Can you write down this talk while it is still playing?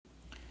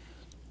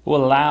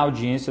Olá,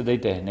 audiência da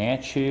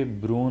internet,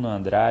 Bruno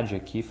Andrade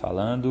aqui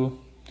falando.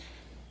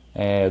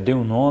 Eu dei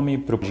um nome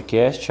para o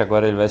podcast,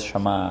 agora ele vai se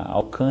chamar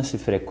Alcance e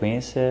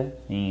Frequência,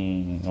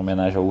 em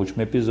homenagem ao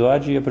último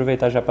episódio, e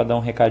aproveitar já para dar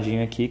um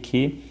recadinho aqui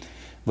que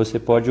você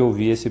pode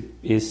ouvir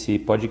esse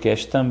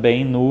podcast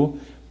também no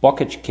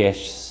Pocket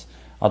Casts.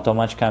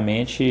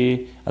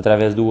 Automaticamente,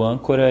 através do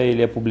Anchora,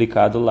 ele é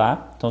publicado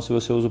lá. Então, se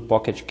você usa o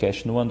Pocket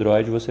Cast no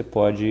Android, você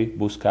pode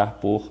buscar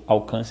por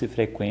Alcance e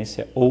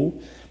Frequência ou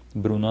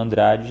Bruno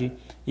Andrade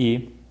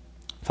e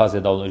fazer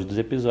download dos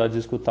episódios e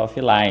escutar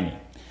offline.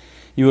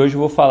 E hoje eu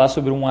vou falar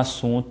sobre um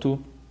assunto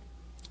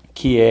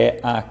que é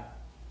a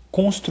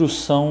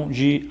construção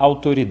de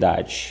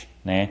autoridade.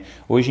 Né?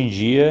 Hoje em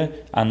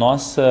dia, a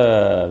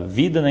nossa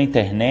vida na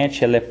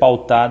internet ela é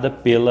pautada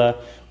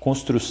pela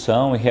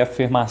construção e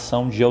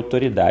reafirmação de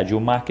autoridade. O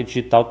marketing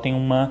digital tem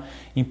uma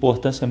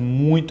importância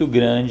muito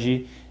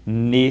grande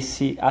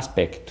nesse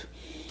aspecto.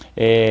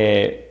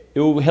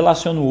 Eu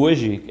relaciono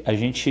hoje, a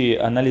gente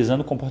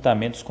analisando o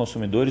comportamento dos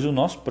consumidores, o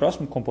nosso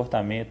próximo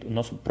comportamento, o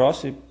nosso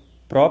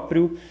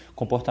próprio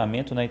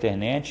comportamento na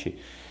internet,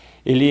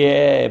 ele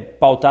é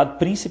pautado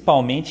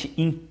principalmente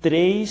em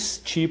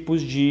três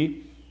tipos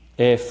de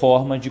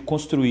forma de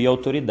construir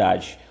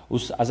autoridade.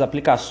 As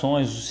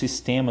aplicações, os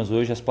sistemas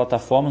hoje, as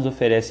plataformas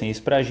oferecem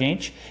isso para a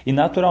gente e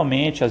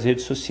naturalmente as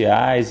redes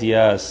sociais e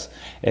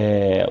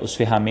os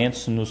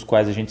ferramentas nos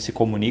quais a gente se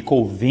comunica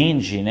ou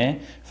vende, né,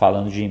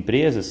 falando de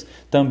empresas,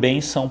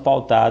 também são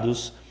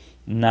pautados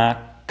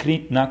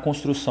na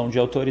construção de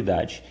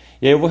autoridade.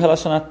 E aí eu vou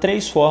relacionar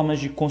três formas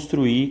de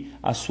construir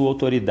a sua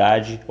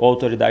autoridade ou a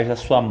autoridade da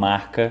sua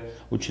marca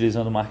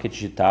utilizando o marketing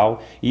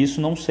digital. E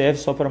isso não serve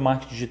só para o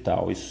marketing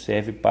digital, isso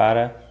serve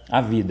para a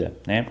vida,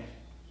 né?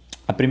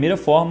 A primeira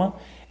forma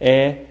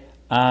é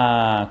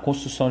a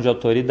construção de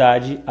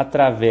autoridade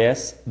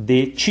através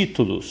de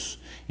títulos.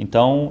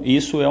 Então,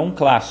 isso é um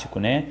clássico,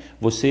 né?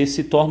 Você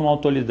se torna uma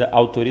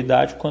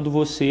autoridade quando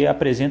você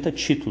apresenta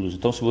títulos.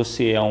 Então, se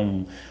você é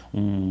um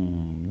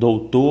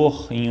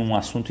doutor em um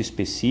assunto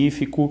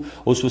específico,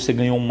 ou se você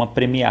ganhou uma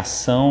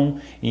premiação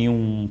em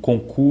um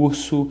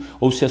concurso,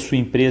 ou se a sua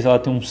empresa ela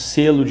tem um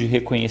selo de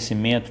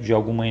reconhecimento de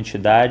alguma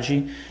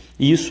entidade,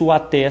 isso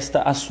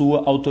atesta a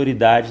sua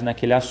autoridade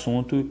naquele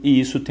assunto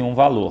e isso tem um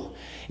valor.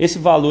 Esse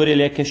valor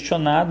ele é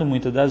questionado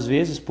muitas das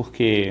vezes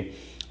porque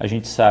a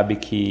gente sabe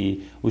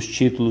que os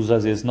títulos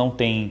às vezes não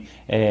têm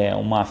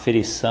uma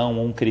aferição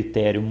ou um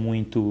critério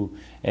muito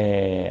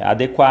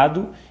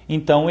adequado,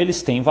 então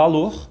eles têm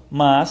valor,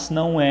 mas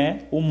não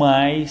é o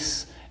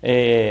mais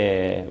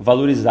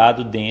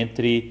valorizado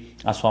dentre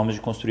as formas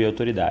de construir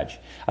autoridade.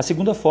 A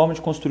segunda forma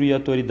de construir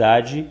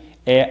autoridade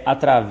é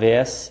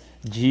através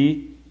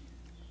de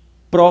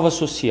prova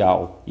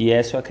social, e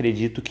essa eu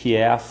acredito que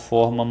é a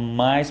forma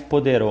mais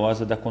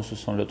poderosa da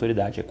construção de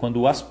autoridade. É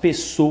quando as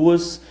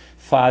pessoas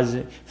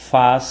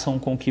façam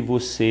com que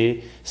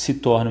você se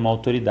torne uma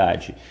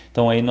autoridade.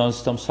 Então aí nós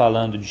estamos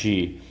falando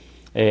de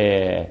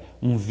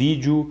um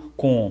vídeo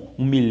com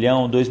 1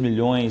 milhão, 2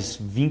 milhões,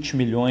 20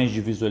 milhões de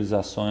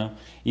visualizações,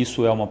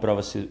 isso é uma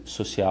prova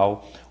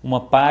social. Uma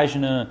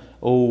página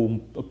ou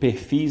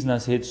perfis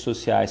nas redes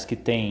sociais que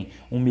tem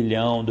 1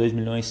 milhão, 2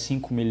 milhões,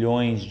 5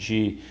 milhões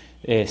de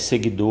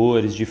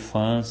seguidores, de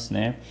fãs,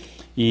 né?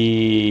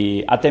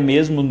 E até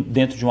mesmo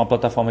dentro de uma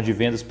plataforma de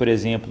vendas, por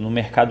exemplo, no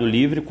Mercado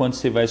Livre, quando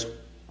você vai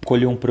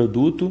escolher um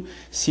produto,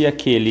 se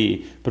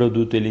aquele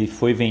produto ele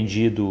foi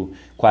vendido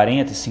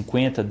 40,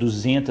 50,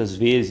 200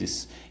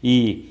 vezes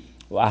e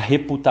a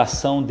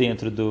reputação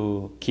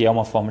que é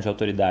uma forma de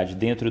autoridade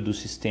dentro do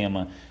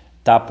sistema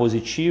está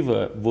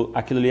positiva,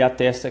 aquilo ali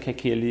atesta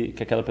que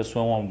aquela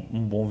pessoa é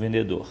um bom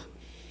vendedor.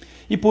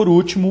 E por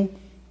último,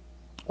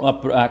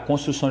 a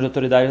construção de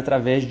autoridade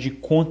através de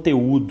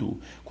conteúdo.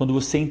 Quando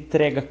você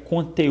entrega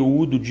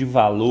conteúdo de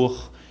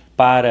valor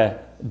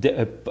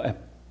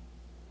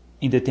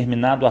em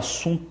determinado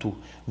assunto,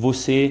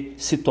 você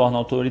se torna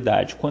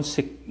autoridade. Quando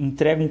você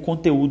entrega um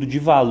conteúdo de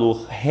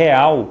valor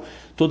real,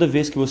 toda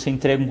vez que você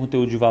entrega um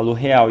conteúdo de valor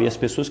real e as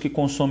pessoas que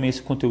consomem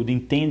esse conteúdo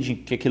entendem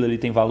que aquilo ali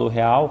tem valor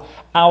real,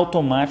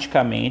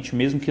 automaticamente,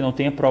 mesmo que não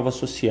tenha prova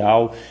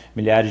social,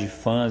 milhares de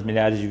fãs,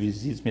 milhares de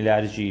visitas,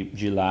 milhares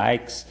de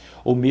likes,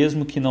 ou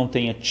mesmo que não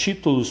tenha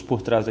títulos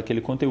por trás daquele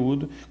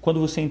conteúdo,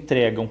 quando você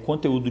entrega um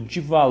conteúdo de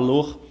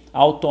valor,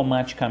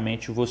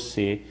 automaticamente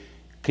você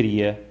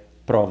cria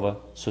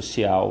prova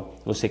social,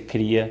 você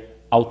cria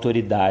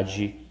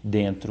autoridade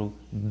dentro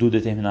do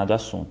determinado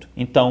assunto.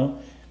 Então,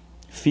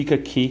 fica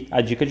aqui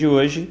a dica de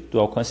hoje do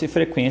Alcance e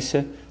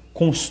Frequência: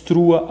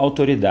 construa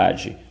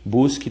autoridade.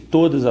 Busque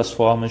todas as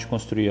formas de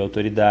construir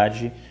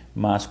autoridade,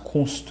 mas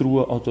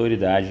construa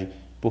autoridade,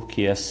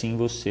 porque assim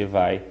você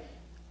vai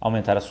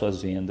aumentar as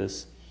suas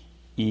vendas.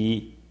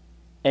 E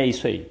é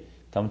isso aí.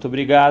 Então, muito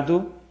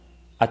obrigado,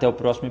 até o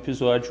próximo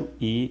episódio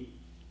e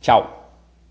tchau!